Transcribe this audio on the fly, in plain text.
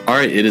All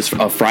right, it is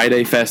a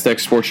Friday Fast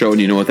X Sports Show, and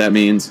you know what that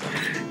means.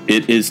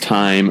 It is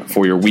time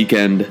for your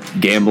weekend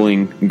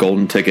gambling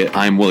golden ticket.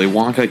 I'm Willy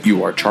Wonka.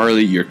 You are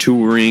Charlie. You're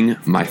touring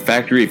my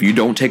factory. If you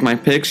don't take my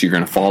picks, you're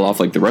going to fall off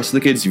like the rest of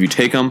the kids. If you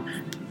take them,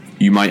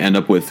 you might end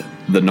up with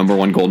the number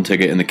one golden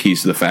ticket and the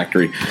keys to the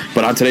factory.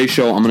 But on today's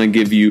show, I'm going to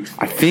give you,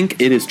 I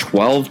think it is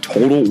 12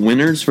 total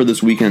winners for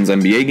this weekend's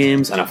NBA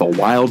games, NFL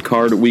wild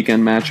card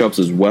weekend matchups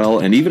as well,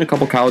 and even a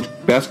couple college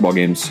basketball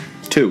games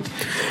too.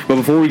 But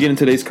before we get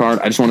into today's card,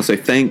 I just want to say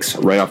thanks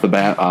right off the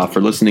bat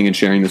for listening and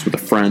sharing this with a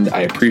friend.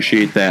 I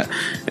appreciate that.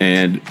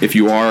 And if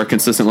you are a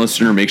consistent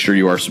listener, make sure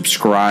you are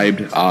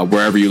subscribed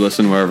wherever you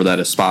listen, wherever that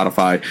is,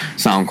 Spotify,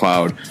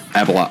 SoundCloud,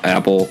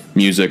 Apple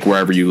Music,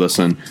 wherever you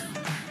listen.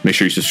 Make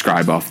sure you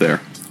subscribe off there.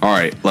 All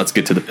right, let's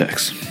get to the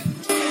picks.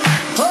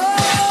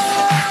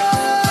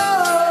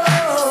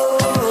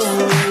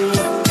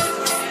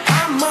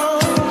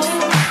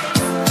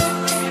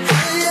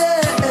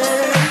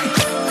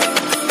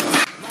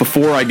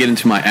 Before I get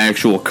into my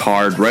actual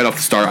card, right off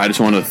the start, I just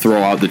wanted to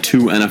throw out the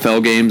two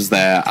NFL games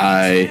that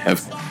I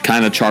have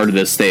kind of charted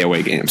as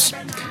stay-away games.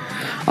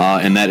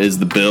 And that is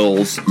the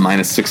Bills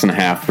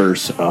 -6.5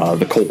 versus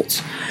the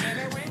Colts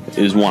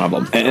is one of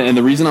them. And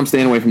the reason I'm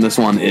staying away from this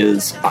one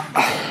is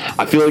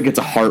I feel like it's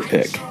a heart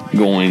pick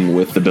going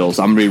with the Bills.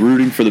 I'm going to be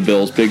rooting for the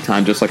Bills big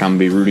time, just like I'm going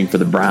to be rooting for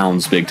the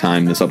Browns big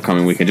time this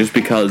upcoming weekend, just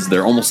because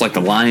they're almost like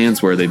the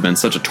Lions, where they've been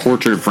such a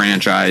tortured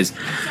franchise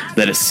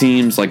that it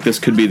seems like this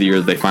could be the year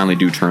that they finally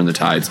do turn the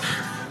tides.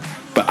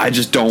 But I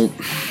just don't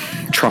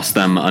trust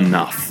them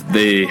enough.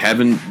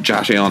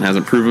 Josh Allen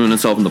hasn't proven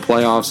himself in the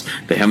playoffs.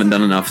 They haven't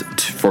done enough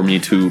for me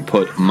to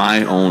put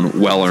my own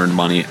well-earned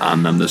money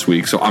on them this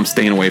week. So I'm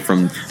staying away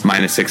from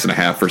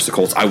 -6.5 versus the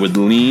Colts. I would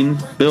lean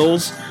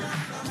Bills,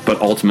 but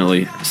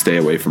ultimately stay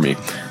away from me.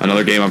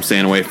 Another game I'm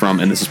staying away from,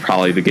 and this is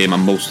probably the game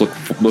I'm most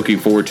looking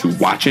forward to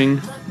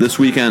watching this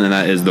weekend, and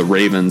that is the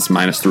Ravens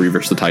 -3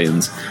 versus the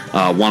Titans,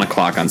 1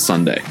 o'clock on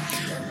Sunday.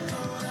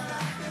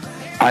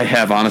 I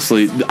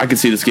could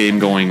see this game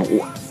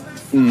going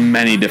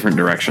many different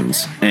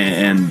directions,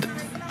 and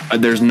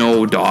there's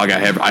no dog.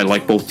 I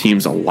like both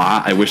teams a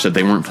lot. I wish that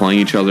they weren't playing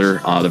each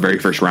other the very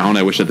first round.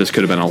 I wish that this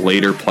could have been a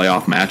later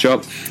playoff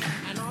matchup.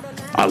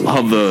 I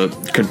love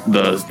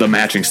the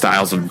matching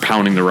styles of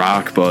pounding the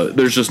rock, but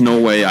there's just no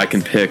way I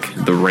can pick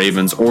the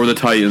Ravens or the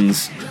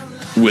Titans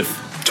with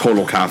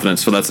total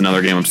confidence. So that's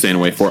another game I'm staying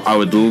away for. I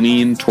would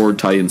lean toward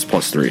Titans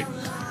 +3.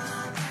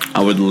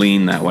 I would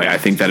lean that way. I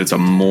think that it's a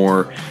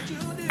more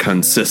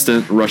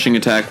consistent rushing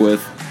attack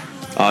with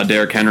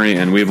Derrick Henry,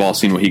 and we've all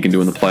seen what he can do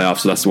in the playoffs,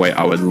 so that's the way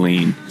I would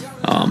lean.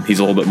 He's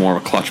a little bit more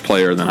of a clutch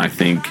player than I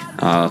think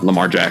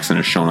Lamar Jackson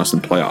has shown us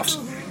in playoffs.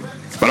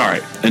 But all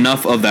right,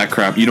 enough of that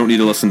crap. You don't need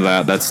to listen to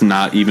that. That's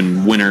not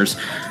even winners.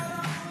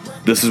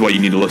 This is what you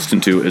need to listen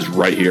to is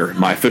right here,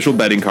 my official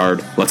betting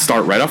card. Let's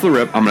start right off the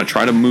rip. I'm going to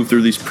try to move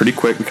through these pretty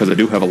quick because I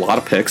do have a lot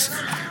of picks.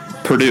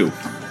 Purdue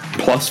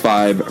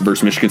 +5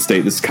 versus Michigan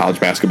State. This is college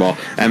basketball.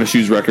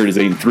 MSU's record is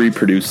 8-3.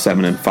 Purdue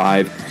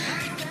 7-5.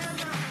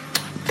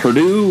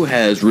 Purdue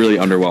has really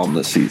underwhelmed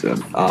this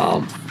season.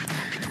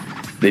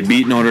 They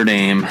beat Notre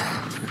Dame,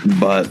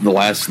 but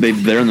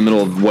they're in the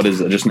middle of what is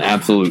just an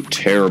absolute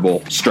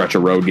terrible stretch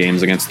of road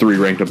games against 3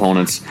 ranked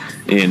opponents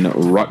in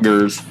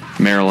Rutgers,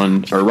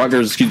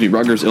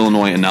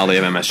 Illinois, and now they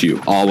have MSU,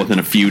 all within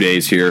a few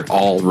days here,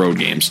 all road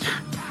games.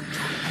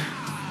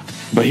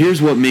 But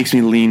here's what makes me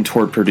lean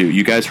toward Purdue.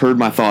 You guys heard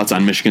my thoughts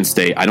on Michigan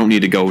State. I don't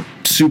need to go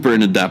super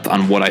into depth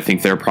on what I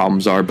think their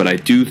problems are, but I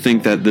do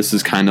think that this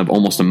is kind of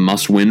almost a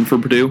must-win for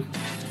Purdue.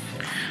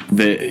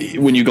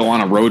 When you go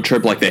on a road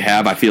trip like they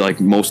have, I feel like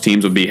most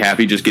teams would be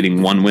happy just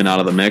getting one win out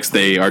of the mix.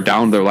 They are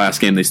down to their last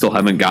game. They still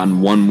haven't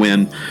gotten one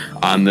win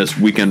on this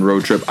weekend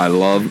road trip. I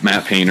love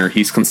Matt Painter.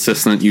 He's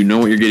consistent. You know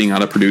what you're getting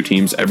out of Purdue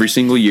teams every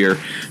single year.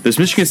 This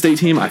Michigan State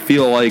team, I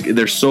feel like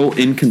they're so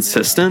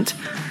inconsistent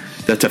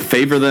that to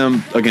favor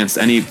them against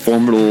any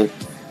formidable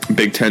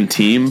Big Ten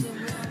team,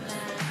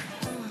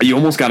 you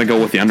almost got to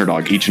go with the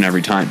underdog each and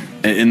every time.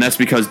 And that's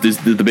because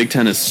the Big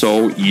Ten is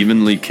so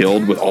evenly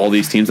killed with all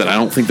these teams that I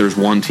don't think there's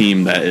one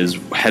team that is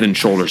head and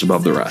shoulders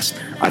above the rest.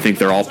 I think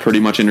they're all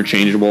pretty much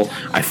interchangeable.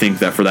 I think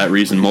that for that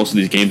reason, most of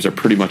these games are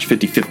pretty much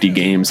 50-50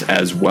 games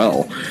as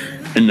well.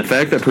 And the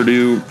fact that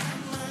Purdue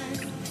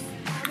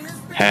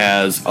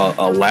has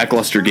a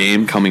lackluster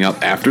game coming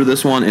up after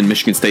this one, and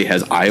Michigan State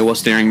has Iowa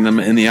staring them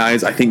in the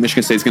eyes, I think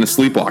Michigan State's going to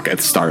sleepwalk at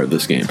the start of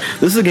this game.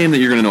 This is a game that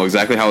you're going to know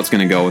exactly how it's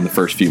going to go in the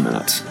first few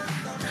minutes.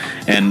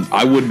 And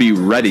I would be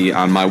ready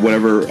on my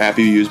whatever app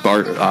you use,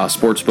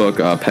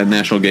 Sportsbook, Penn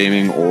National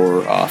Gaming,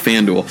 or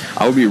FanDuel.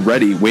 I would be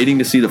ready, waiting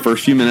to see the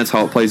first few minutes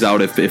how it plays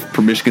out. If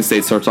Michigan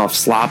State starts off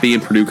sloppy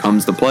and Purdue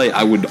comes to play,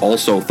 I would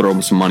also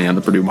throw some money on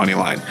the Purdue money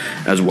line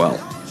as well.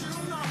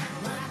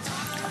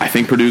 I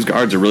think Purdue's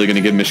guards are really going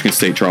to give Michigan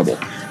State trouble.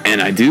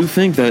 And I do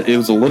think that it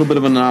was a little bit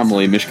of an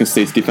anomaly, Michigan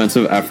State's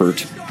defensive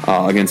effort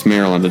against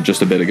Maryland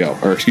just a bit ago,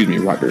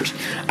 Rutgers.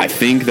 I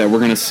think that we're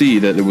going to see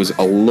that it was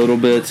a little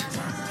bit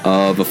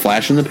of a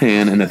flash in the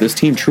pan, and that this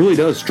team truly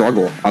does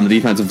struggle on the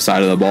defensive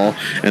side of the ball,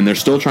 and they're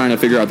still trying to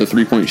figure out the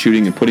three-point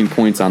shooting and putting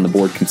points on the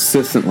board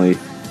consistently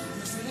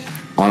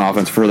on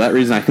offense. For that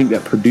reason, I think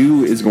that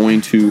Purdue is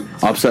going to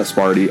upset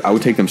Sparty. I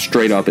would take them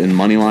straight up in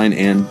money line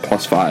and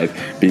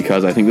 +5,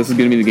 because I think this is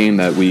going to be the game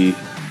that we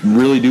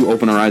really do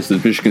open our eyes to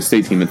the Michigan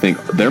State team and think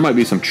there might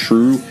be some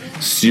true,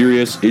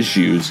 serious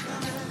issues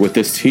with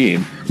this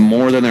team,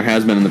 more than there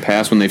has been in the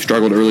past when they've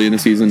struggled early in the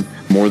season,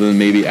 more than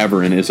maybe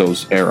ever in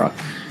Izzo's era.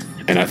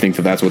 And I think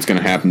that that's what's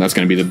going to happen. That's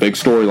going to be the big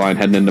storyline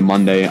heading into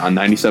Monday on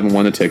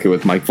 97.1 The Ticket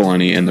with Mike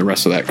Valeni and the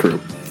rest of that crew.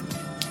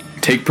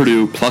 Take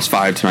Purdue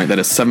 +5 tonight. That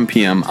is 7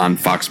 p.m. on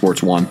Fox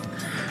Sports 1.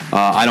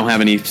 I don't have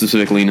any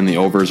specific lean in the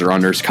overs or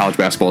unders. College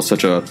basketball is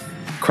such a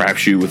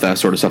crapshoot with that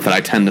sort of stuff that I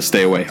tend to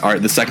stay away. All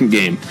right, the second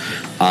game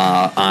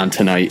on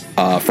tonight,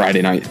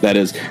 Friday night, that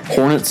is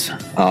Hornets,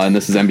 and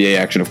this is NBA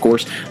action, of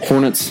course.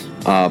 Hornets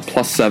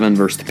 +7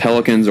 versus the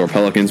Pelicans, or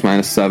Pelicans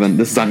 -7.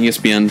 This is on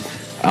ESPN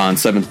on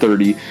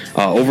 7:30.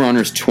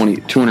 Over-under is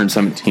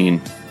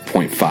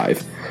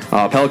 217.5.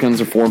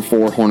 Pelicans are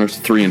 4-4, Hornets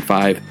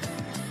 3-5.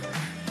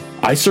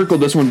 I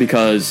circled this one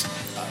because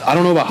I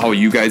don't know about how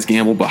you guys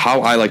gamble, but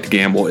how I like to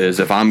gamble is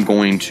if I'm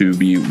going to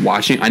be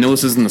watching. I know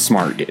this isn't the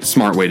smart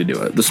way to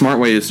do it. The smart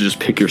way is to just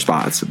pick your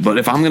spots. But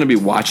if I'm going to be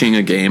watching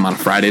a game on a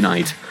Friday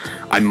night,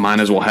 I might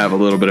as well have a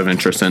little bit of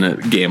interest in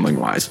it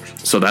gambling-wise.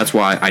 So that's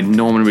why I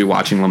know I'm going to be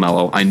watching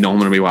LaMelo. I know I'm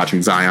going to be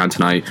watching Zion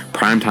tonight.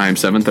 Primetime,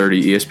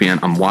 7:30, ESPN.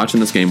 I'm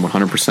watching this game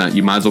 100%.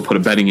 You might as well put a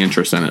betting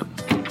interest in it.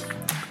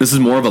 This is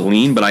more of a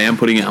lean, but I am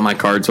putting it on my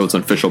card, so it's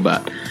an official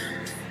bet.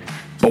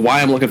 But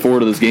why I'm looking forward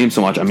to this game so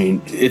much, I mean,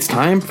 it's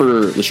time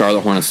for the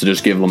Charlotte Hornets to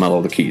just give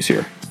LaMelo the keys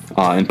here.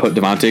 And put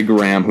Devontae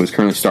Graham, who's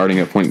currently starting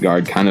at point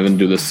guard, kind of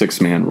into the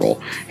six-man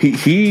role.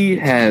 He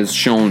has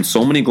shown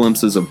so many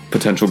glimpses of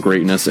potential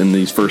greatness in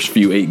these first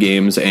few 8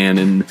 games and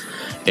in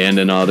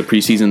the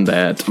preseason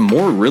that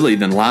more really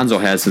than Lonzo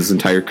has his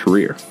entire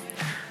career.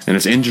 And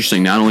it's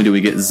interesting, not only do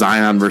we get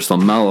Zion versus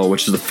LaMelo,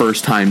 which is the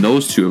first time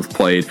those two have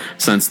played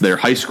since their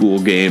high school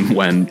game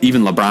when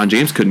even LeBron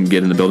James couldn't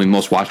get in the building,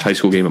 most watched high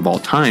school game of all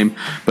time,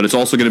 but it's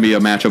also going to be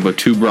a matchup of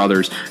two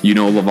brothers. You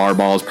know, LeVar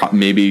Ball is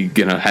maybe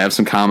going to have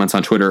some comments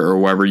on Twitter or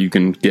wherever you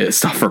can get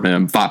stuff from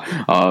him,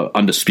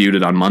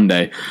 Undisputed on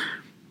Monday.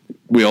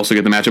 We also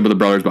get the matchup of the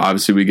brothers, but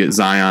obviously we get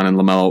Zion and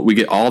LaMelo. We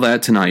get all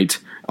that tonight.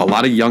 A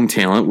lot of young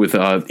talent with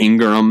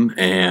Ingram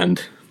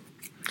and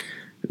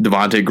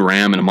Devontae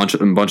Graham and a bunch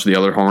of the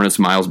other Hornets,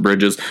 Miles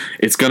Bridges.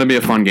 It's going to be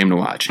a fun game to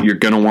watch. You're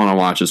going to want to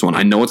watch this one.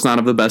 I know it's not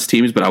of the best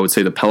teams, but I would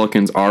say the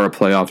Pelicans are a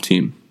playoff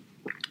team.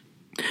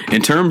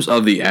 In terms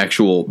of the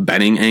actual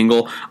betting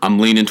angle, I'm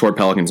leaning toward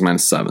Pelicans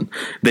 -7.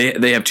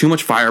 They have too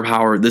much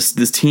firepower.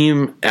 This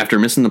team, after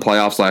missing the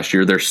playoffs last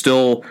year,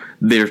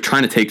 they're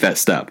trying to take that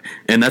step,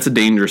 and that's a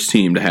dangerous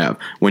team to have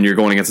when you're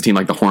going against a team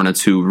like the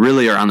Hornets, who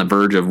really are on the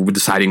verge of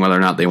deciding whether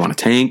or not they want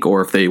to tank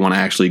or if they want to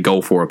actually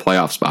go for a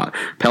playoff spot.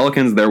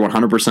 Pelicans, they're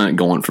 100%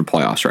 going for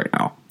playoffs right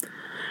now.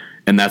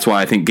 And that's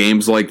why I think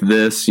games like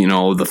this, you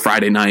know, the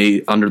Friday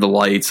night under the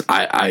lights,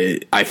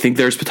 I think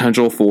there's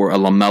potential for a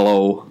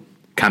LaMelo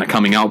kind of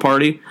coming out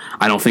party.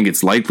 I don't think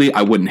it's likely.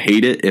 I wouldn't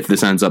hate it if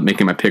this ends up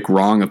making my pick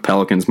wrong of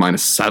Pelicans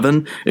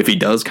 -7, if he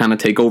does kind of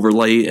take over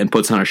late and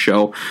puts on a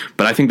show.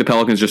 But I think the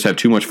Pelicans just have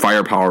too much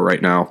firepower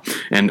right now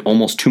and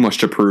almost too much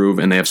to prove,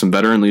 and they have some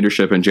veteran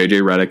leadership in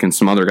J.J. Redick and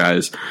some other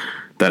guys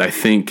that I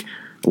think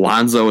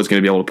Lonzo is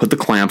going to be able to put the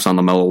clamps on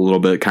LaMelo a little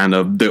bit, kind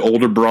of the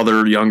older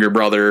brother, younger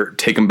brother,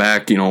 take him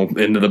back, you know,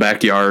 into the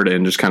backyard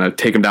and just kind of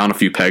take him down a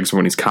few pegs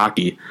when he's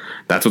cocky.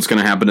 That's what's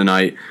going to happen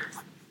tonight.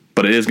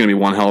 But it is going to be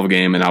one hell of a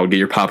game, and I would get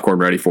your popcorn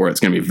ready for it. It's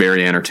going to be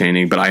very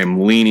entertaining. But I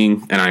am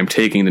leaning, and I am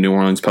taking the New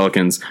Orleans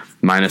Pelicans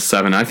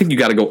 -7. I think you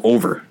got to go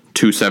over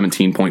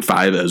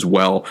 217.5 as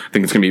well. I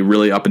think it's going to be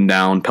really up and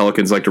down.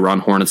 Pelicans like to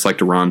run. Hornets like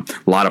to run.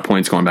 A lot of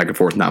points going back and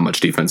forth. Not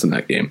much defense in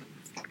that game.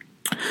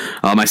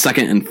 My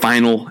second and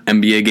final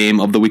NBA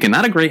game of the weekend.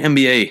 Not a great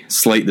NBA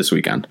slate this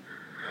weekend.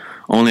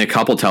 Only a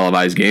couple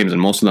televised games, and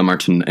most of them are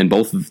and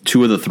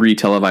two of the 3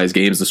 televised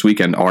games this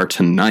weekend are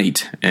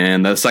tonight.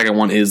 And the second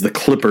one is the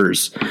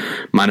Clippers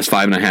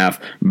 -5.5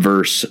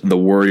 versus the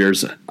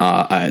Warriors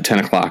at 10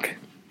 o'clock.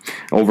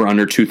 Over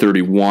under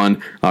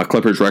 231.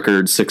 Clippers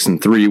record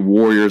 6-3.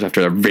 Warriors,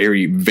 after a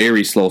very,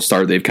 very slow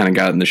start, they've kind of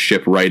gotten the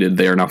ship righted.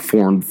 They are now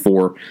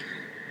 4-4.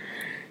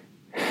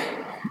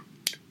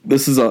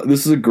 This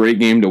is a great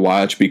game to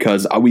watch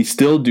because we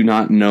still do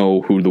not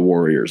know who the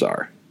Warriors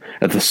are.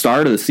 At the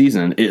start of the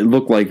season, it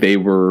looked like they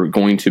were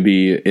going to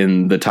be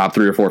in the top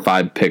 3 or 4 or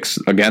 5 picks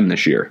again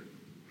this year.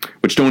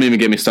 Which don't even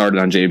get me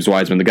started on James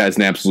Wiseman. The guy's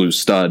an absolute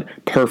stud.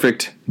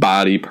 Perfect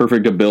body,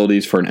 perfect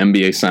abilities for an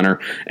NBA center.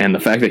 And the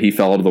fact that he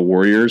fell out of the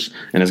Warriors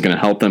and is going to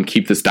help them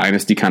keep this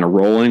dynasty kind of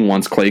rolling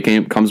once Clay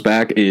comes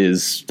back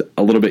is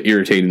a little bit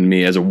irritating to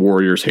me as a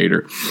Warriors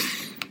hater.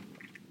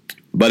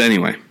 But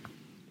anyway,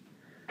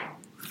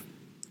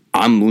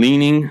 I'm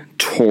leaning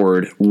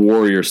toward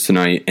Warriors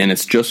tonight, and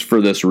it's just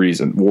for this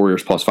reason.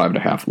 Warriors plus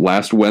 5.5.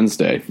 Last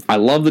Wednesday, I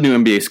love the new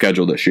NBA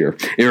schedule this year.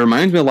 It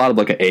reminds me a lot of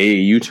like an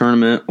AAU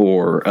tournament,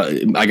 or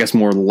I guess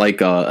more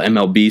like a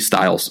MLB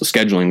style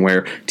scheduling,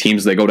 where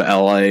teams, they go to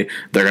LA,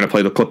 they're going to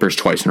play the Clippers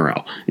twice in a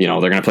row. They're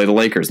going to play the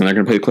Lakers, and they're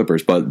going to play the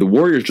Clippers. But the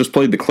Warriors just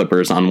played the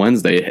Clippers on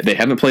Wednesday. They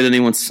haven't played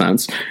anyone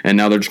since, and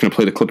now they're just going to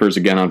play the Clippers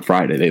again on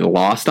Friday. They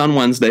lost on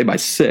Wednesday by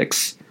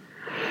 6.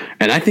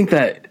 And I think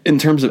that in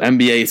terms of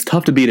NBA, it's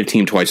tough to beat a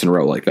team twice in a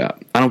row like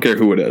that. I don't care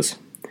who it is.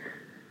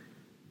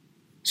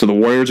 So the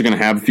Warriors are going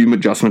to have a few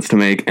adjustments to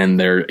make, and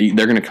they're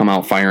going to come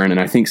out firing. And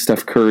I think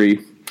Steph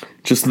Curry,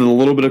 just the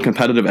little bit of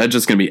competitive edge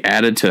that's going to be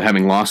added to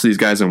having lost to these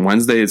guys on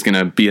Wednesday, is going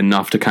to be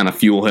enough to kind of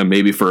fuel him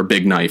maybe for a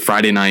big night.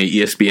 Friday night,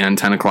 ESPN,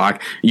 10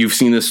 o'clock. You've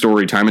seen this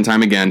story time and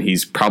time again.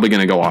 He's probably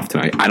going to go off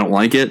tonight. I don't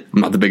like it.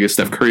 I'm not the biggest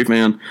Steph Curry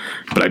fan,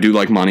 but I do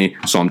like money.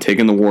 So I'm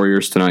taking the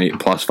Warriors tonight,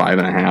 plus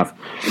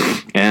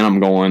 5.5. And I'm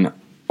going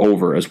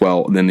over as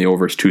well. And then the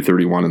over is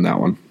 231 in that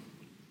one.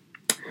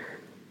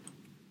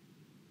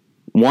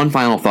 One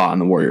final thought on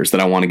the Warriors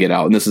that I want to get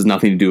out, and this has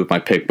nothing to do with my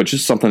pick, but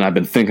just something I've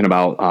been thinking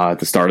about at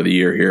the start of the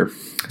year here,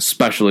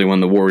 especially when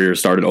the Warriors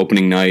started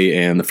opening night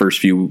and the first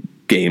few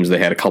games they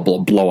had a couple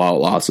of blowout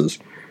losses.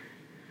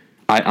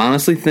 I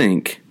honestly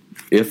think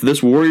if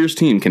this Warriors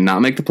team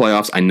cannot make the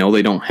playoffs, I know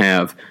they don't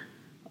have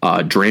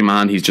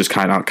Draymond. He's just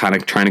kind of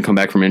trying to come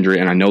back from injury,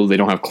 and I know they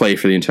don't have Clay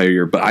for the entire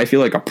year, but I feel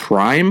like a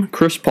prime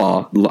Chris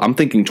Paul, I'm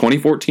thinking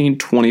 2014,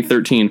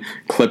 2013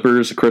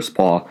 Clippers Chris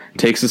Paul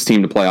takes this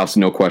team to playoffs,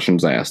 no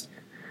questions asked.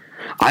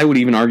 I would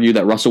even argue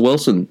that Russell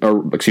Wilson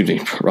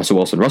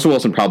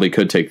probably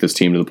could take this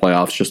team to the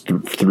playoffs just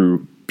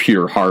through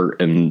pure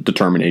heart and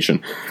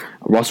determination.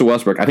 Russell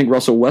Westbrook, if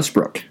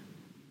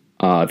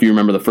you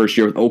remember the first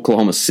year with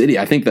Oklahoma City,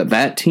 I think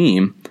that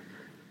team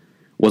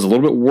was a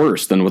little bit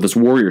worse than what this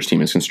Warriors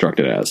team is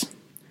constructed as.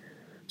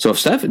 So if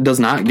Steph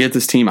does not get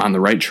this team on the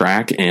right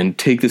track and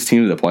take this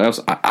team to the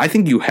playoffs, I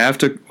think you have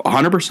to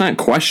 100%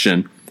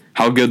 question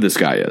how good this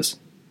guy is.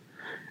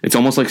 It's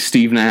almost like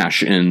Steve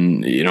Nash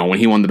when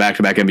he won the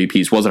back-to-back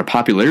MVPs. Was it a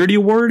popularity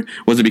award?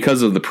 Was it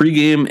because of the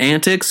pregame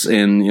antics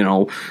and,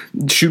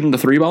 shooting the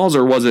three balls,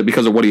 or was it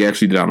because of what he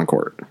actually did on the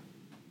court?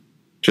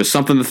 Just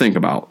something to think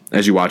about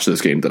as you watch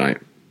this game tonight.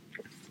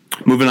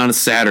 Moving on to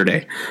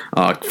Saturday,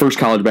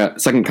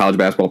 second college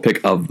basketball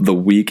pick of the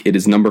week. It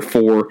is number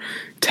 4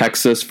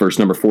 Texas versus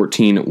number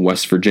 14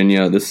 West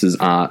Virginia. This is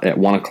at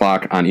 1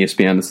 o'clock on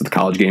ESPN. This is the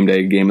College Game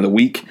Day game of the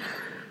week.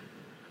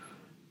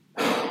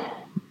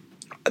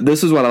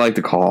 This is what I like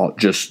to call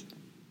just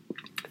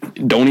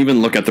don't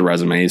even look at the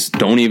resumes.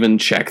 Don't even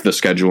check the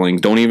scheduling.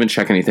 Don't even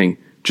check anything.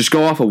 Just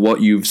go off of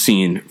what you've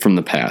seen from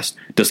the past.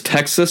 Does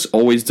Texas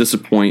always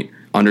disappoint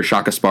under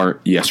Shaka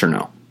Smart? Yes or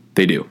no?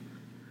 They do.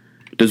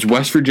 Does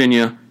West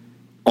Virginia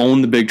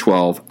own the Big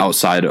 12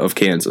 outside of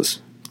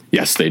Kansas?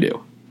 Yes, they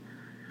do.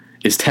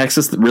 Is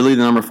Texas really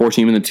the number 4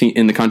 team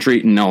in the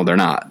country? No, they're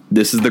not.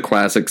 This is the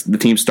classics. The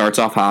team starts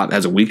off hot,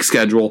 has a weak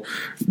schedule.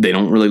 They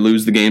don't really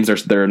lose the games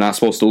they're not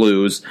supposed to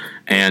lose.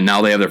 And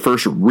now they have their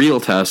first real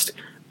test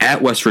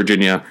at West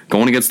Virginia,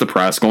 going against the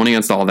press, going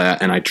against all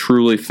that. And I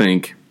truly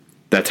think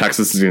that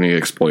Texas is going to get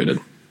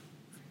exploited.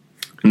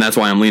 And that's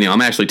why I'm leaning.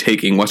 I'm actually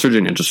taking West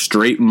Virginia, just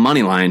straight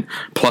money line,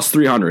 plus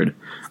 300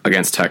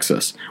 against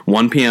Texas.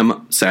 1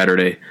 p.m.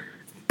 Saturday,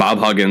 Bob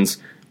Huggins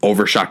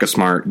over Shaka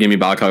Smart. Give me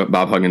Bob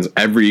Huggins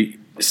every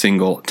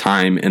single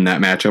time in that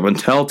matchup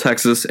until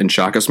Texas and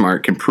Shaka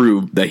Smart can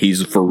prove that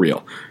he's for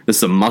real. This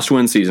is a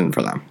must-win season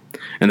for them,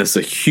 and this is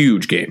a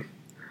huge game.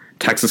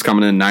 Texas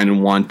coming in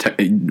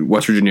 9-1,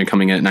 West Virginia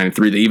coming in at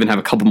 9-3. They even have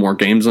a couple more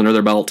games under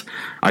their belt.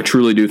 I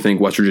truly do think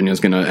West Virginia is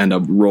going to end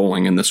up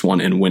rolling in this one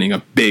and winning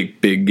a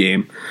big, big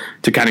game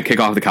to kind of kick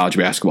off the college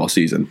basketball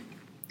season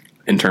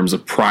in terms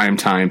of prime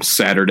time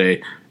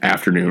Saturday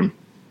afternoon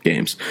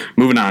games.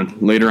 Moving on,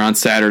 later on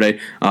Saturday,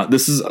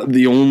 this is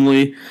the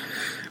only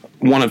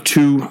one of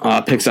 2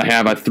 picks I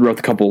have. I threw out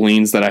the couple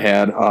leans that I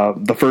had.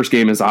 The first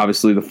game is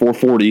obviously the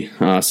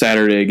 4:40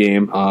 Saturday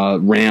game.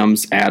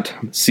 Rams at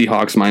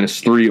Seahawks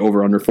 -3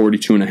 over under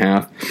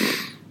 42.5.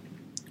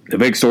 The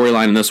big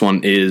storyline in this one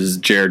is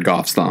Jared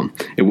Goff's thumb.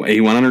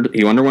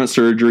 He underwent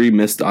surgery,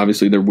 missed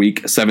obviously their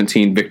Week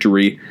 17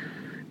 victory,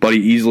 but he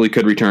easily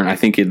could return. I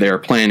think they're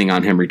planning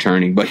on him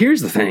returning. But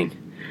here's the thing.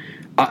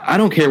 I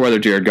don't care whether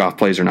Jared Goff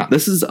plays or not.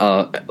 This is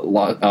a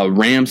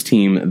Rams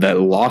team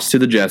that lost to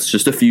the Jets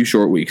just a few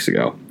short weeks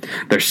ago.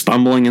 They're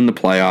stumbling in the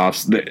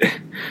playoffs.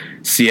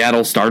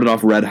 Seattle started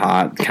off red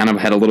hot, kind of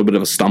had a little bit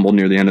of a stumble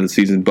near the end of the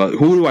season. But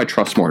who do I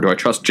trust more? Do I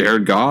trust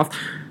Jared Goff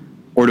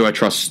or do I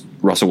trust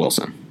Russell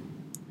Wilson?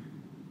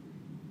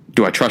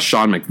 Do I trust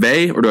Sean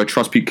McVay or do I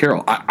trust Pete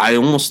Carroll? I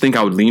almost think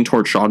I would lean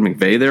toward Sean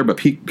McVay there, but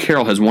Pete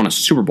Carroll has won a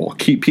Super Bowl.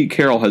 Pete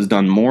Carroll has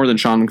done more than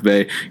Sean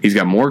McVay. He's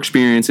got more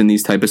experience in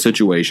these type of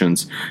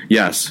situations.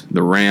 Yes,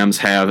 the Rams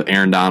have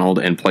Aaron Donald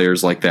and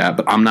players like that,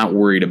 but I'm not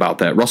worried about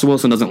that. Russell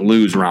Wilson doesn't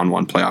lose round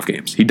 1 playoff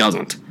games. He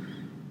doesn't.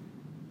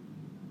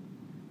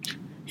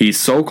 He's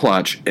so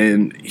clutch,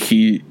 and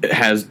he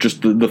has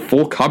just the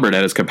full cupboard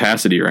at his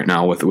capacity right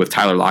now with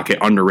Tyler Lockett,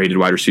 underrated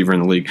wide receiver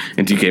in the league,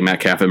 and DK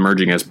Metcalf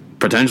emerging as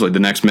potentially the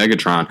next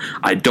Megatron.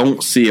 I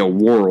don't see a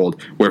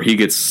world where he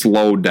gets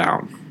slowed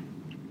down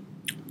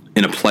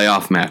in a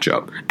playoff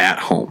matchup at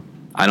home.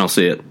 I don't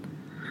see it.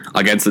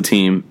 Against a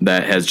team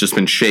that has just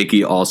been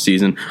shaky all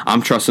season,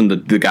 I'm trusting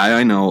the guy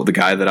I know, the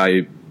guy that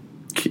I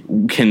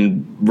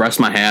can rest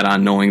my hat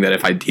on, knowing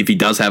that if he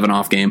does have an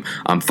off game,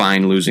 I'm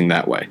fine losing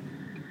that way.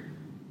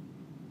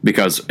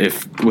 Because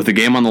if with the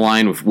game on the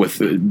line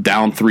with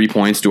down 3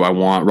 points, do I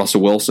want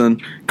Russell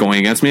Wilson going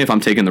against me if I'm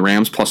taking the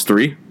Rams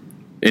 +3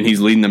 and he's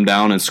leading them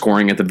down and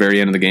scoring at the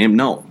very end of the game?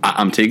 No,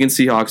 I'm taking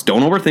Seahawks.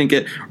 Don't overthink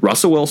it.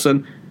 Russell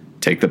Wilson,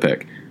 take the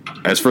pick.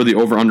 As for the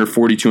over-under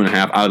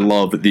 42.5, I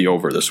love the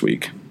over this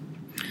week.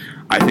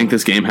 I think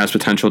this game has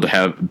potential to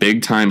have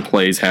big-time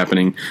plays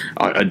happening.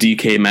 A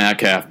DK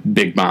Metcalf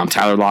big bomb,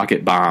 Tyler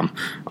Lockett bomb,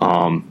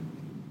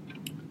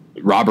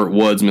 Robert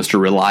Woods, Mr.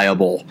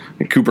 Reliable,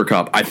 and Cooper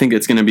Kupp. I think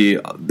it's going to be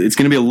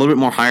a little bit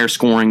more higher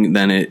scoring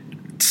than it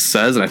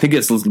says, and I think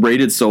it's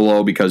rated so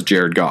low because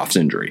Jared Goff's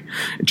injury.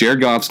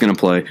 Jared Goff's going to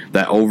play.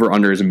 That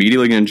over-under is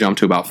immediately going to jump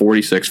to about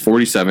 46,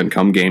 47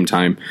 come game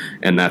time,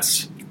 and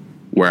that's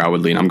where I would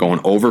lean. I'm going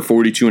over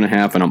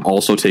 42.5, and I'm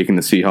also taking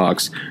the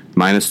Seahawks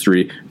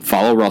 -3.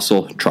 Follow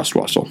Russell, trust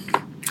Russell.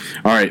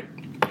 All right,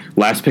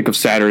 last pick of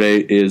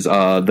Saturday is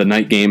the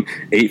night game,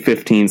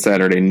 8:15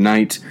 Saturday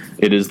night.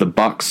 It is the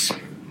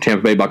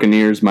Tampa Bay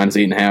Buccaneers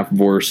 -8.5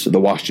 versus the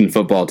Washington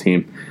Football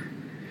Team.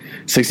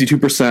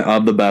 62%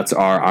 of the bets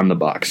are on the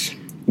Bucs,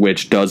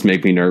 which does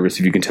make me nervous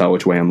if you can tell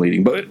which way I'm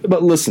leading.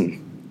 But listen,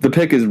 the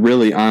pick is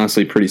really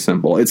honestly pretty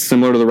simple. It's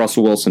similar to the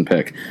Russell Wilson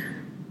pick.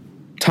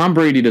 Tom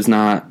Brady is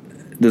not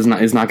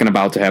going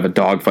about to have a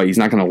dogfight. He's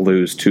not going to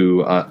lose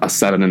to a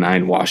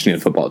 7-9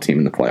 Washington Football Team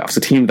in the playoffs. A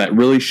team that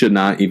really should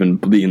not even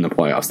be in the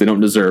playoffs. They don't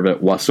deserve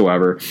it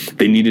whatsoever.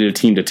 They needed a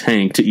team to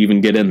tank to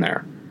even get in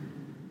there.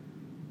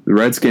 The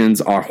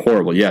Redskins are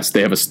horrible. Yes,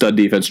 they have a stud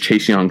defense,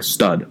 Chase Young,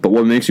 stud. But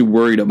what makes you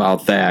worried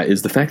about that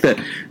is the fact that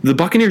the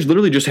Buccaneers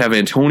literally just have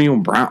Antonio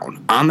Brown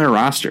on their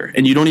roster,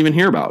 and you don't even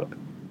hear about it.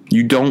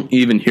 You don't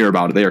even hear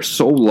about it. They are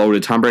so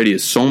loaded. Tom Brady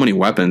has so many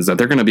weapons that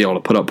they're going to be able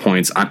to put up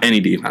points on any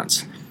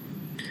defense.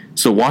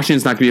 So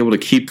Washington's not going to be able to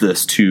keep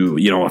this to, a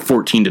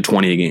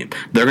 14-20 a game.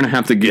 They're going to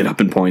have to get up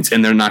in points,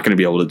 and they're not going to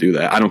be able to do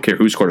that. I don't care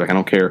who's quarterback. I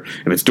don't care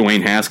if it's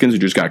Dwayne Haskins who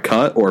just got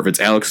cut or if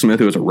it's Alex Smith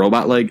who has a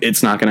robot leg.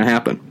 It's not going to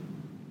happen.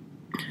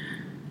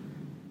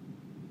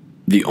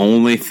 The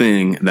only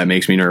thing that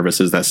makes me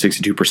nervous is that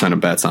 62% of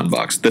bets on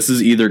Bucs. This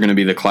is either going to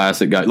be the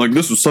classic guy, like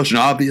this was such an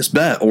obvious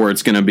bet, or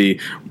it's going to be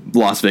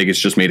Las Vegas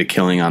just made a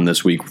killing on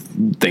this week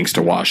thanks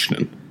to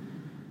Washington.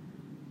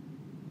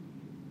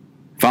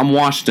 If I'm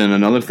Washington,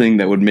 another thing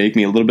that would make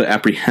me a little bit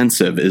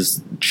apprehensive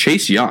is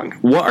Chase Young.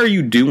 What are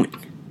you doing?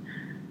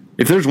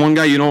 If there's one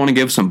guy you don't want to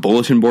give some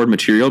bulletin board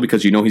material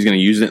because you know he's going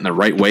to use it in the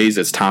right ways,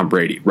 it's Tom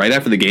Brady. Right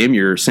after the game,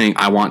 you're saying,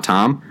 I want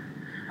Tom.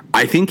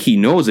 I think he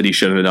knows that he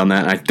shouldn't have done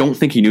that, and I don't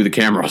think he knew the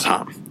camera was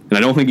on him. And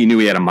I don't think he knew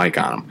he had a mic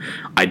on him.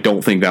 I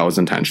don't think that was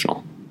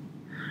intentional.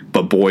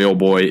 But boy, oh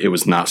boy, it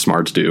was not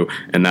smart to do,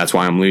 and that's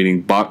why I'm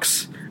leading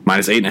Bucs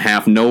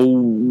 -8.5. No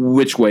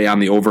which way on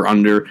the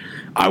over-under.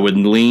 I would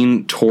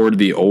lean toward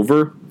the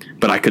over,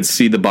 but I could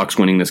see the Bucs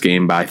winning this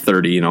game by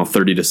 30,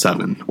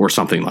 30-7 or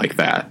something like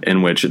that,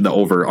 in which the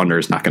over-under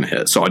is not going to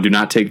hit. So I do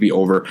not take the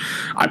over.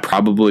 I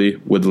probably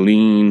would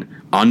lean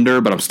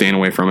under, but I'm staying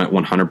away from it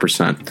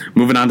 100%.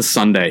 Moving on to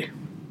Sunday.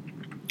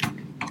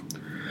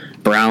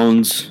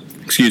 That's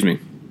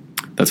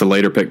a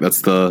later pick.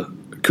 That's the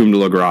Cum de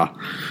la Gras.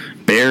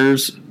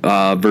 Bears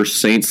versus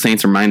Saints.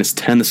 Saints are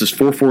 -10. This is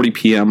 4:40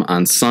 p.m.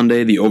 on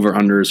Sunday. The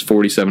over-under is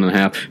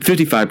 47.5.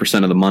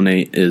 55% of the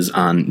money is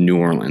on New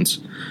Orleans.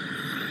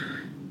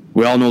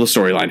 We all know the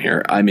storyline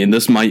here. I mean,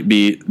 this might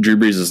be Drew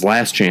Brees'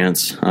 last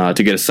chance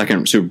to get a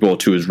second Super Bowl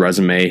to his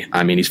resume.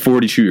 I mean, he's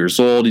 42 years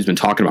old. He's been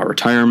talking about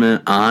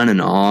retirement on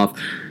and off.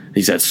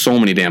 He's had so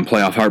many damn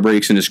playoff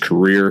heartbreaks in his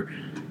career.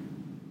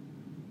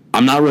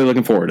 I'm not really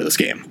looking forward to this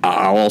game.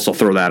 I'll also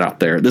throw that out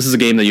there. This is a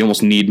game that you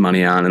almost need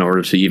money on in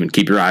order to even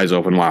keep your eyes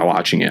open while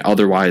watching it.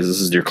 Otherwise,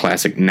 this is your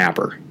classic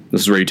napper.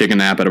 This is where you take a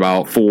nap at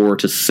about 4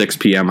 to 6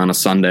 p.m. on a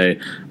Sunday,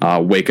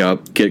 wake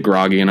up, get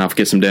groggy enough,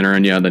 get some dinner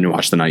in you, then you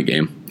watch the night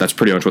game. That's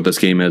pretty much what this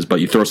game is, but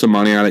you throw some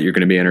money on it, you're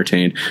going to be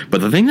entertained. But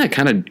the thing that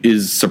kind of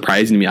is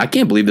surprising to me, I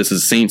can't believe this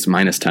is Saints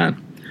 -10.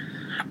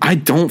 I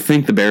don't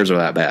think the Bears are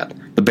that bad.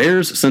 The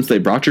Bears, since they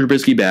brought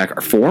Trubisky back,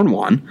 are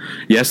 4-1.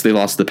 Yes, they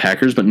lost to the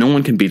Packers, but no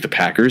one can beat the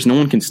Packers. No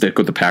one can stick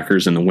with the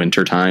Packers in the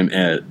wintertime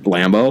at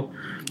Lambeau.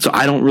 So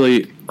I don't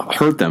really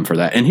hurt them for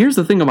that. And here's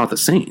the thing about the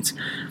Saints.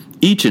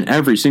 Each and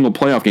every single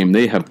playoff game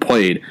they have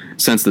played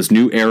since this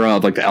new era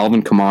of like the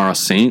Alvin Kamara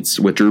Saints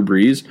with Drew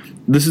Brees,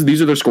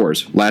 these are their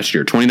scores. Last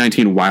year,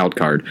 2019 wild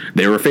card.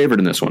 They were favored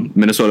in this one.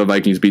 Minnesota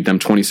Vikings beat them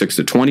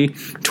 26-20.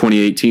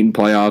 2018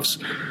 playoffs.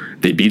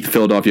 They beat the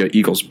Philadelphia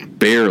Eagles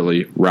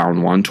barely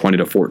round 1,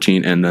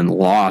 20-14, and then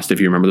lost. If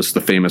you remember, this is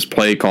the famous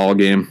play call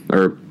game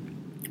or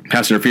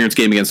Pass interference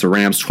game against the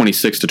Rams,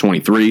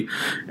 26-23.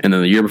 And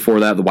then the year before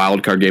that, the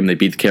wild card game, they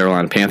beat the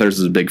Carolina Panthers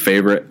as a big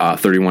favorite,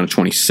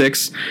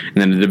 31-26. And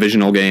then the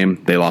divisional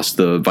game, they lost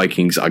the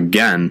Vikings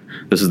again.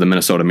 This is the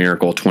Minnesota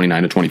Miracle,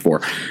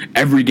 29-24.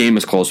 Every game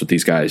is close with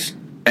these guys.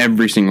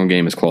 Every single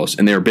game is close.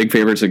 And they were big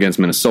favorites against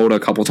Minnesota a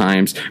couple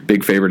times,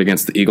 big favorite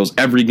against the Eagles.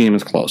 Every game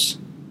is close.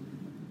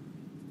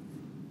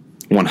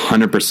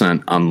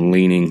 100% I'm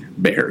leaning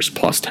Bears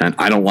plus 10.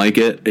 I don't like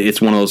it.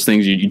 It's one of those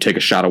things you take a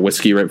shot of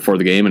whiskey right before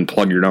the game and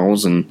plug your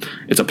nose, and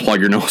it's a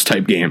plug your nose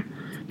type game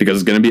because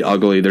it's going to be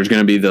ugly. There's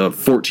going to be the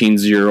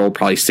 14-0,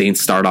 probably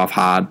Saints start off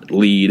hot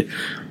lead.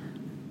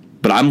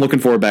 But I'm looking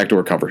for a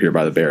backdoor cover here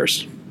by the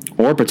Bears.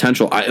 Or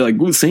potential,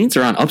 Saints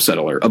are on upset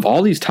alert. Of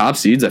all these top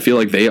seeds, I feel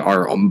like they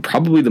are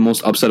probably the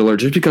most upset alert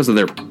just because of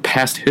their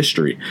past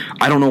history.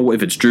 I don't know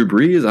if it's Drew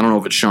Brees, I don't know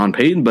if it's Sean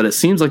Payton, but it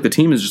seems like the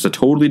team is just a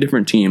totally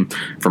different team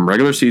from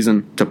regular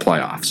season to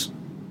playoffs.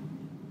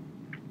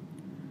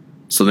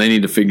 So they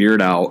need to figure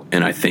it out,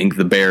 and I think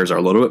the Bears are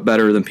a little bit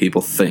better than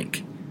people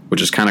think,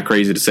 which is kind of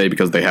crazy to say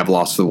because they have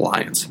lost to the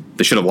Lions.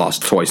 They should have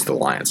lost twice to the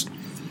Lions.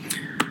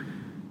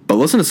 But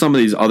listen to some of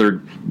these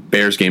other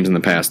Bears games in the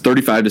past.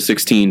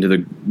 35-16 to the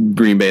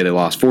Green Bay, they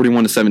lost.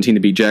 41-17 to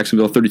beat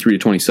Jacksonville.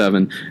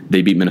 33-27,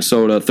 they beat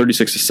Minnesota.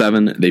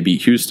 36-7, they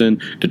beat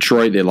Houston.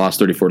 Detroit, they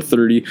lost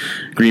 34-30.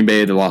 Green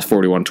Bay, they lost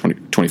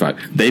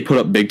 41-25. They put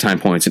up big-time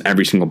points in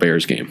every single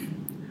Bears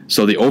game.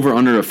 So the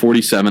over-under of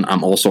 47,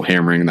 I'm also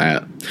hammering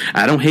that.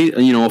 I don't hate, a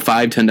 $5,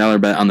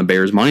 $10 bet on the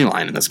Bears money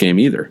line in this game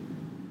either.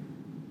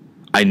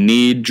 I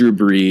need Drew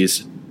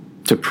Brees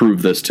to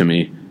prove this to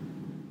me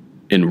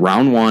in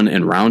round 1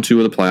 and round 2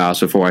 of the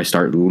playoffs before I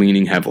start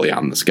leaning heavily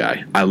on this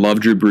guy. I love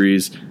Drew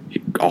Brees,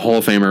 a Hall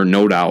of Famer,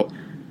 no doubt.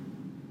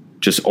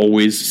 Just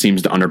always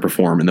seems to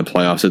underperform in the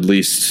playoffs, at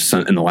least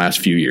in the last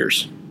few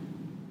years.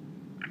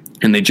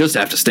 And they just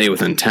have to stay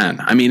within 10.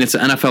 I mean, it's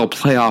an NFL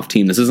playoff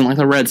team. This isn't like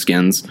the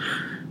Redskins,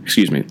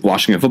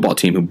 Washington football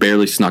team who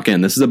barely snuck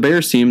in. This is a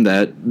Bears team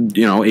that,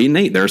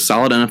 8-8. They're a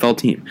solid NFL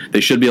team.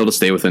 They should be able to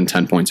stay within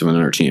 10 points of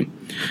another team.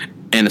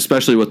 And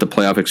especially with the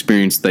playoff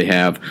experience they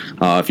have,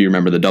 if you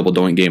remember the double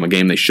doink game, a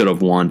game they should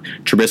have won.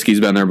 Trubisky's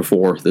been there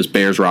before. This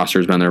Bears roster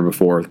has been there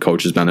before. The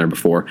coach has been there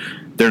before.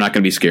 They're not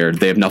going to be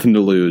scared. They have nothing to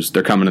lose.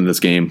 They're coming into this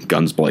game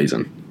guns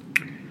blazing.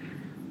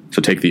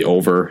 So take the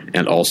over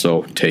and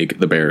also take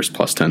the Bears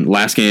plus 10.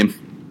 Last game,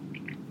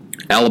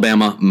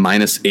 Alabama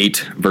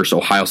 -8 versus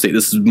Ohio State.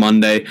 This is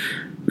Monday.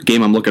 The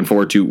game I'm looking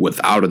forward to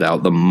without a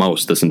doubt the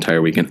most this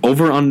entire weekend.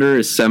 Over-under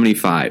is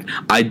 75.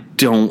 I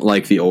don't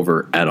like the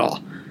over at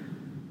all.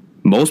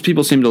 Most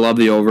people seem to love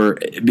the over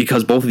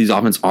because both of these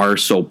offenses are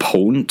so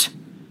potent.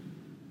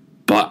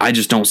 But I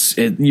just don't.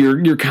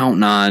 You're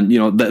counting on,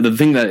 the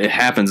thing that it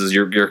happens is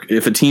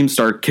if a team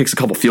kicks a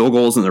couple field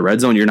goals in the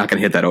red zone, you're not going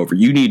to hit that over.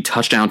 You need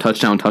touchdown.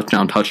 That's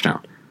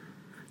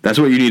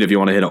what you need if you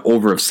want to hit an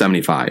over of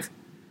 75.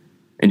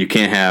 And you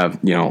can't have,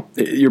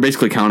 you're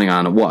basically counting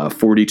on a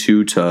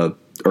 42 to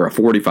or a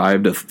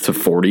 45 to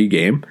 40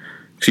 game.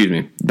 Excuse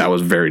me, that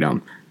was very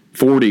dumb.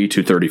 40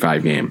 to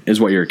 35 game is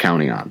what you're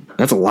counting on.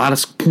 That's a lot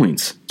of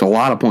points. It's a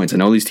lot of points. I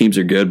know these teams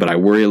are good, but I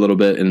worry a little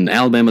bit. And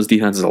Alabama's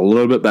defense is a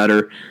little bit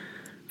better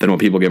than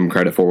what people give them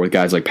credit for with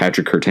guys like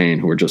Patrick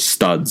Surtain, who are just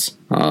studs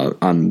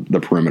on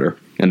the perimeter.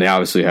 And they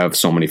obviously have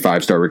so many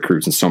 5-star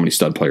recruits and so many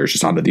stud players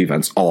just on the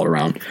defense all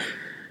around.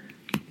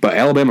 But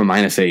Alabama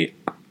 -8.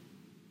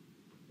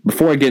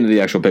 Before I get into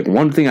the actual pick,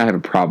 one thing I have a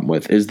problem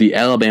with is the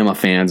Alabama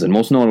fans, and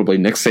most notably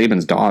Nick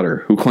Saban's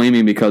daughter, who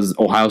claiming because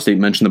Ohio State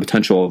mentioned the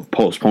potential of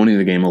postponing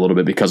the game a little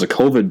bit because of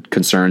COVID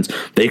concerns,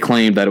 they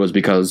claimed that it was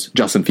because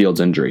Justin Fields'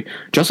 injury.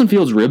 Justin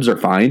Fields' ribs are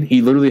fine.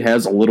 He literally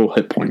has a little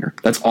hip pointer.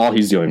 That's all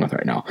he's dealing with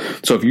right now.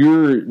 So if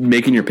you're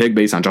making your pick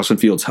based on Justin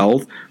Fields'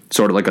 health,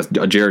 sort of like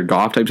a Jared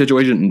Goff type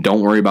situation,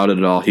 don't worry about it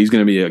at all. He's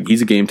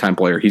a game time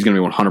player. He's going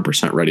to be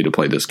 100% ready to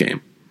play this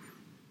game.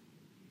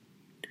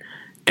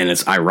 And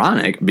it's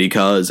ironic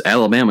because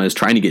Alabama is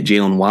trying to get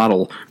Jalen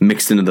Waddle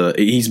mixed into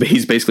he's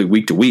basically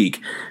week to week.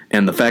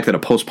 And the fact that a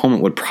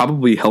postponement would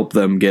probably help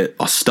them get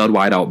a stud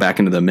wideout back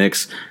into the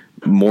mix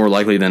more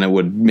likely than it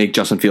would make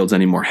Justin Fields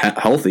any more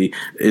healthy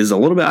is a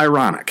little bit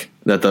ironic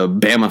that the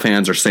Bama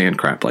fans are saying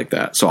crap like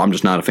that. So I'm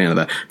just not a fan of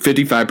that.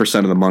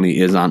 55% of the money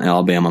is on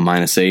Alabama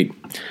 -8.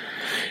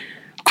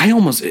 I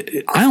almost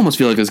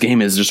feel like this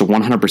game is just a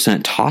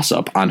 100%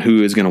 toss-up on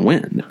who is going to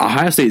win.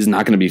 Ohio State is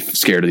not going to be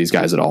scared of these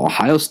guys at all.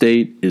 Ohio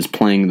State is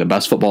playing the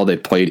best football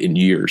they've played in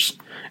years.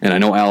 And I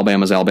know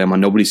Alabama's Alabama.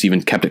 Nobody's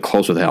even kept it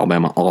close with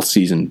Alabama all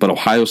season. But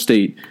Ohio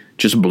State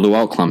just blew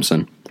out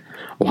Clemson.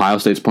 Ohio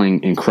State's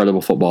playing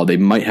incredible football. They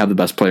might have the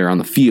best player on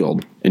the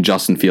field in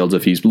Justin Fields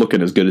if he's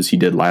looking as good as he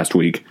did last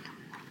week.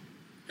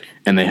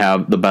 And they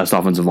have the best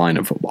offensive line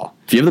in football.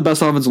 If you have the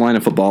best offensive line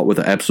in football with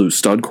an absolute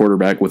stud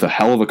quarterback, with a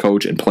hell of a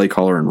coach and play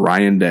caller in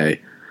Ryan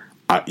Day,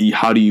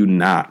 how do you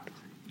not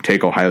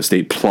take Ohio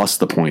State plus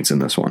the points in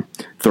this one?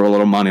 Throw a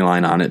little money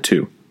line on it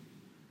too.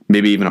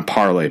 Maybe even a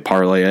parlay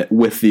it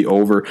with the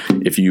over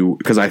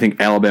because I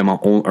think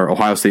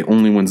Ohio State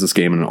only wins this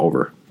game in an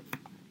over.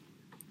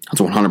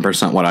 That's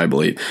 100% what I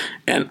believe.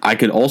 And I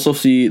could also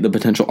see the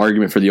potential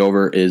argument for the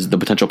over is the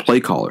potential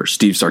play callers,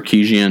 Steve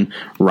Sarkisian,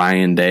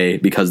 Ryan Day,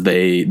 because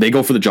they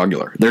go for the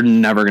jugular. They're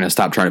never going to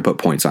stop trying to put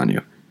points on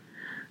you.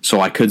 So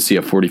I could see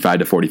a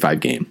 45-45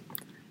 game.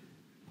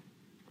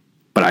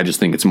 But I just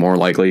think it's more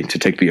likely to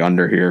take the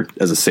under here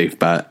as a safe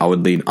bet. I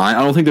would lean. I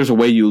don't think there's a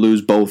way you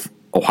lose both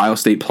Ohio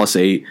State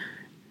 +8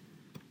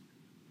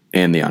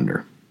 and the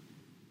under.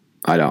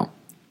 I don't.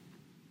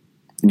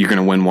 You're going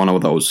to win one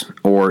of those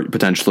or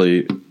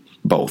potentially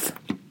both.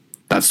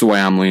 That's the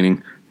way I'm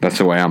leaning. That's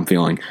the way I'm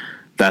feeling.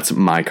 That's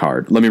my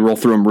card. Let me roll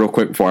through them real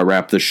quick before I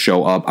wrap this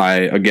show up.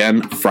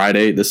 Again,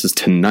 Friday, this is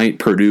tonight,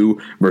 Purdue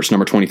versus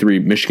number 23,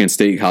 Michigan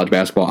State college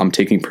basketball. I'm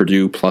taking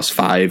Purdue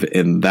 +5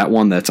 in that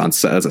one. That's at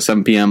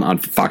 7 p.m. on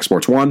Fox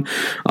Sports 1.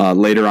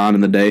 Later on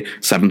in the day,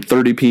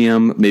 7:30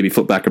 p.m., maybe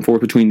flip back and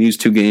forth between these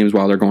two games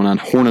while they're going on.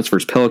 Hornets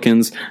versus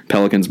Pelicans.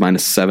 Pelicans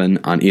 -7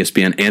 on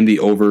ESPN and the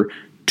over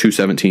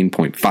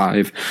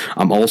 217.5.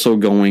 I'm also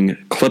going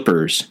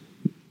Warriors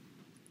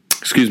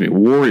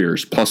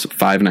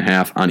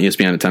 +5.5 on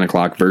ESPN at 10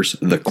 o'clock versus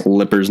the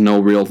Clippers. No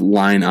real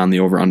line on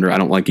the over-under. I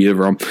don't like either of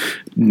them.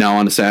 Now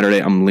on to Saturday,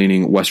 I'm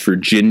leaning West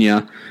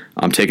Virginia.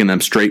 I'm taking them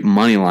straight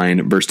money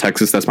line versus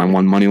Texas. That's my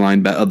one money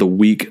line bet of the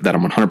week that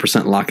I'm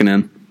 100% locking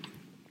in.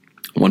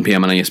 1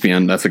 p.m. on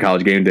ESPN. That's the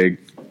college game day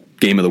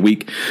game of the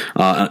week.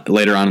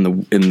 Later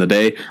on in the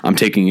day, I'm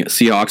taking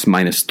Seahawks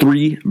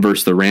 -3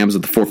 versus the Rams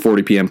at the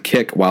 4:40 p.m.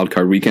 kick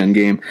wildcard weekend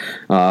game,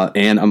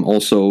 and I'm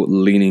also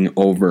leaning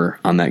over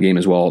on that game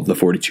as well, the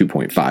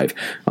 42.5.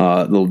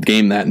 The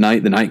game that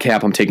night, the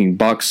nightcap, I'm taking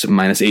Bucks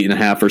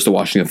 -8.5 versus the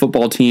Washington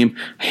football team.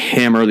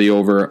 Hammer the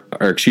over,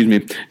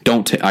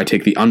 I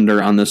take the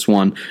under on this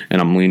one,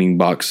 and I'm leaning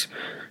Bucks.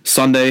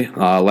 Sunday,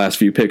 last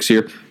few picks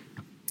here.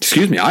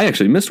 I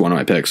actually missed one of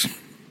my picks.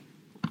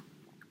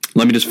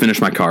 Let me just finish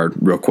my card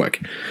real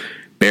quick.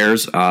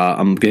 Bears,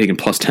 I'm taking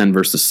 +10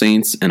 versus the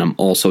Saints, and I'm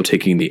also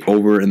taking the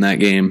over in that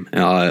game.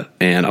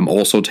 And I'm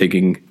also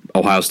taking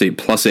Ohio State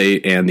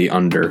 +8 and the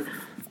under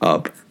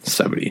of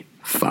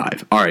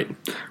 75. All right,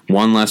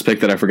 one last pick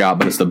that I forgot,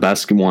 but it's the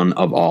best one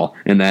of all,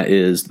 and that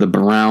is the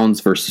Browns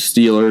versus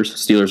Steelers.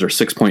 Steelers are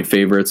 6-point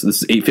favorites.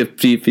 This is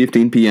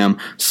 15 p.m.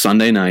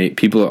 Sunday night.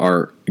 People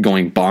are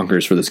going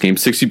bonkers for this game.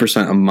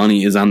 60% of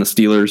money is on the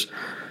Steelers.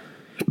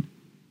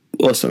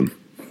 Listen.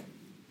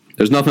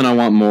 There's nothing I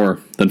want more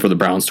than for the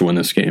Browns to win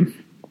this game.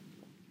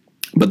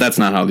 But that's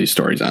not how these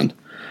stories end.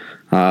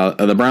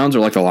 The Browns are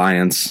like the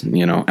Lions.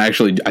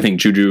 Actually, I think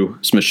Juju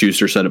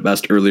Smith-Schuster said it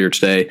best earlier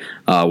today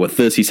with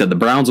this. He said, the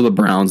Browns are the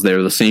Browns.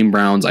 They're the same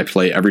Browns I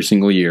play every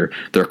single year.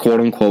 They're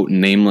quote-unquote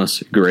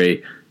nameless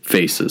gray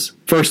faces.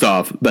 First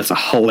off, that's a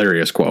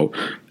hilarious quote.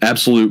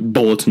 Absolute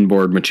bulletin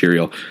board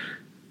material.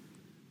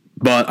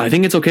 But I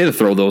think it's okay to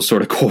throw those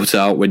sort of quotes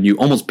out when you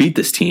almost beat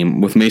this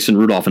team with Mason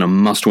Rudolph in a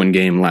must-win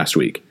game last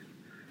week.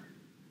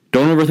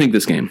 Don't overthink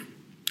this game.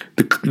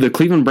 The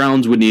Cleveland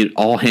Browns would need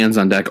all hands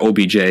on deck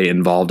OBJ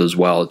involved as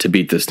well to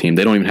beat this team.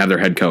 They don't even have their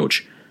head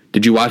coach.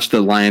 Did you watch the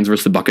Lions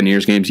versus the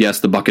Buccaneers games? Yes,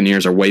 the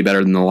Buccaneers are way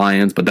better than the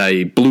Lions, but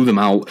they blew them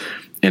out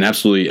and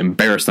absolutely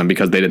embarrassed them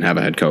because they didn't have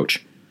a head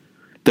coach.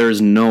 There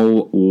is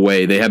no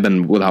way. They have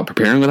been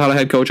preparing without a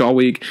head coach all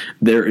week.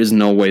 There is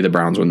no way the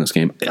Browns win this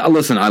game.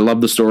 Listen, I love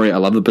the story. I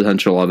love the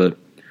potential of it,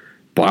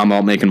 but I'm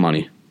about making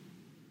money.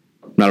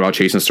 I'm not about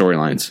chasing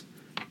storylines.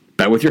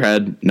 Bet with your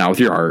head, not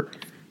with your heart.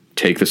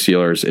 Take the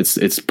Steelers.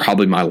 It's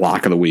probably my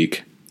lock of the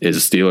week is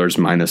Steelers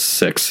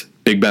 -6.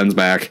 Big Ben's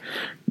back.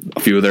 A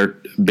few of their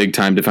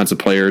big-time defensive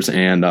players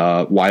and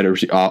wider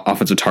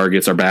offensive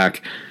targets are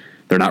back.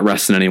 They're not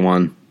resting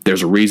anyone.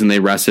 There's a reason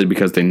they rested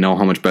because they know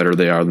how much better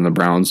they are than the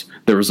Browns.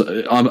 There was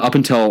up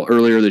until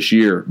earlier this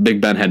year, Big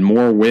Ben had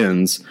more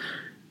wins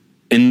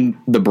in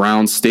the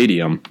Browns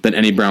stadium than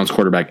any Browns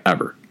quarterback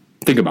ever.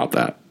 Think about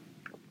that.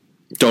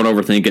 Don't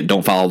overthink it.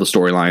 Don't follow the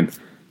storyline.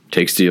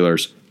 Take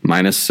Steelers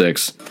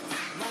 -6.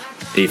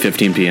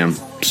 8:15 p.m.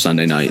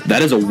 Sunday night.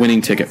 That is a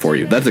winning ticket for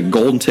you. That's a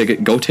golden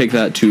ticket. Go take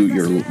that to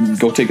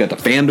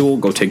FanDuel.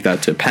 Go take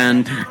that to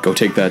Penn. Go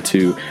take that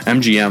to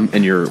MGM,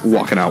 and you're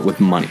walking out with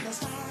money.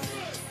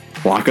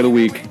 Lock of the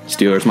week,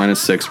 Steelers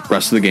 -6.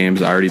 Rest of the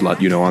games, I already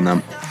let you know on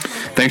them.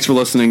 Thanks for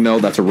listening, though.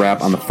 That's a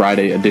wrap on the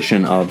Friday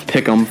edition of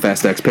Pick'em,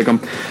 Fast X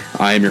Pick'em.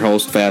 I am your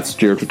host, Fats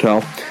Jared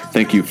Patel.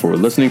 Thank you for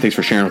listening. Thanks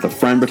for sharing with a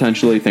friend,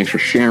 potentially. Thanks for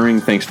sharing.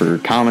 Thanks for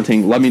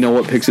commenting. Let me know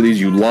what picks of these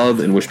you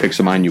love and which picks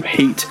of mine you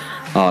hate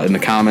in the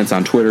comments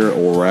on Twitter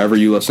or wherever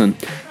you listen.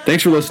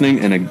 Thanks for listening,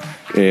 and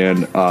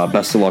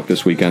best of luck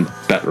this weekend.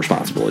 Bet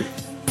responsibly.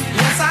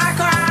 Yes, I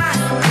cry.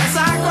 Yes,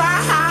 I cry.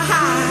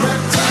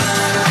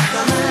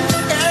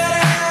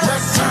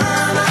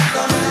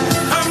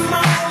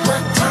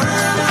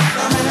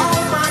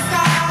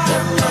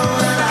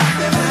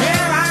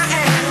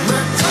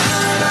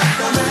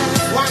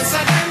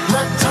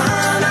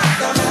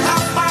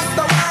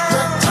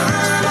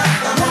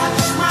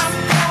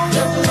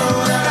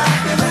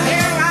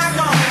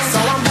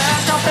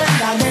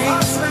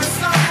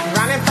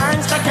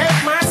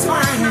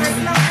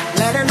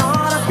 Letting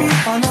all the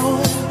people know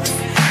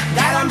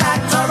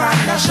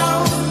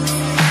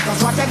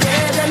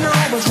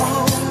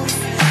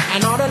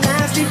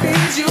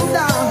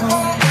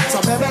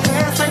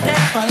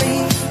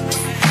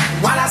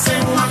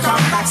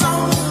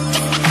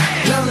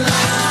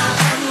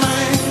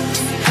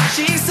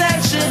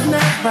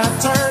never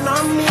turn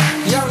on me.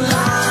 You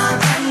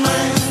lied to me,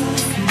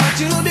 but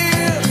you do.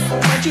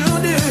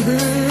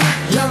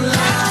 You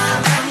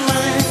lied to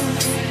me.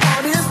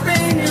 All this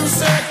pain you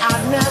said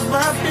I'd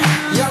never feel.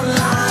 You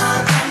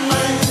lied to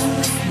me,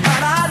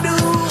 but I do.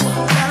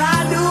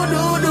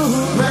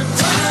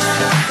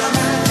 Return after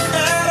me,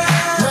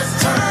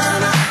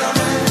 return after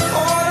me,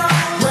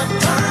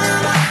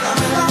 return after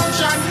me. Don't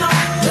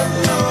you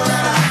know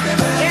that I've been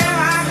there? Here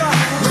I go.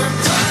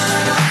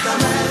 Return after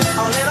me,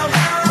 a little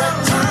girl.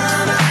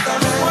 Return after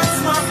me, what's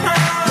my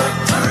pearl?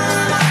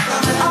 Return after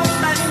me,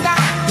 up and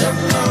down. You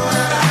know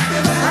that I've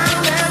been there.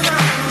 Round and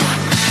round.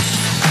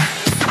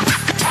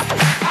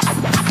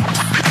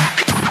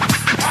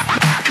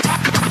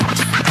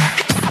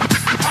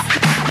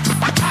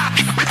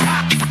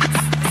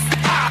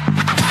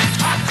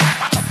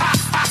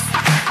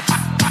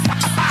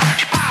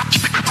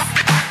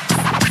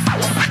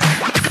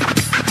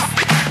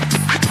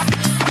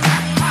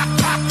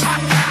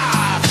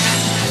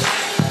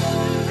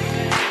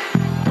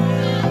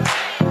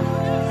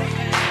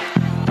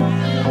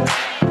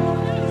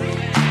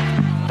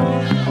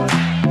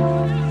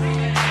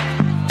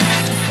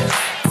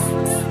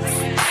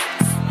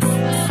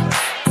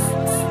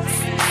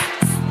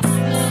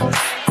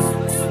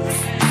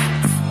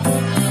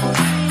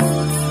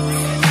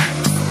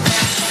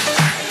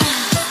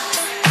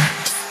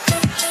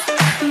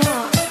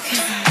 Mark,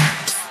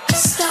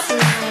 stop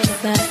lying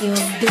about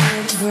your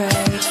big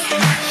break.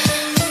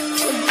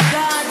 For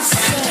God's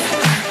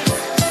sake,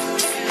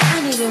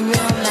 I need a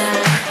real man.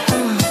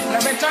 The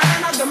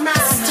return of the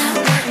man. Stop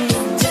letting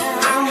me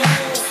down.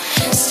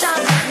 Stop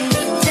letting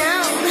me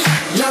down.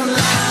 You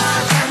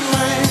lied to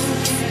me,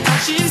 and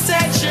she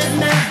said she'd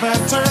never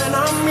turn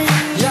on me.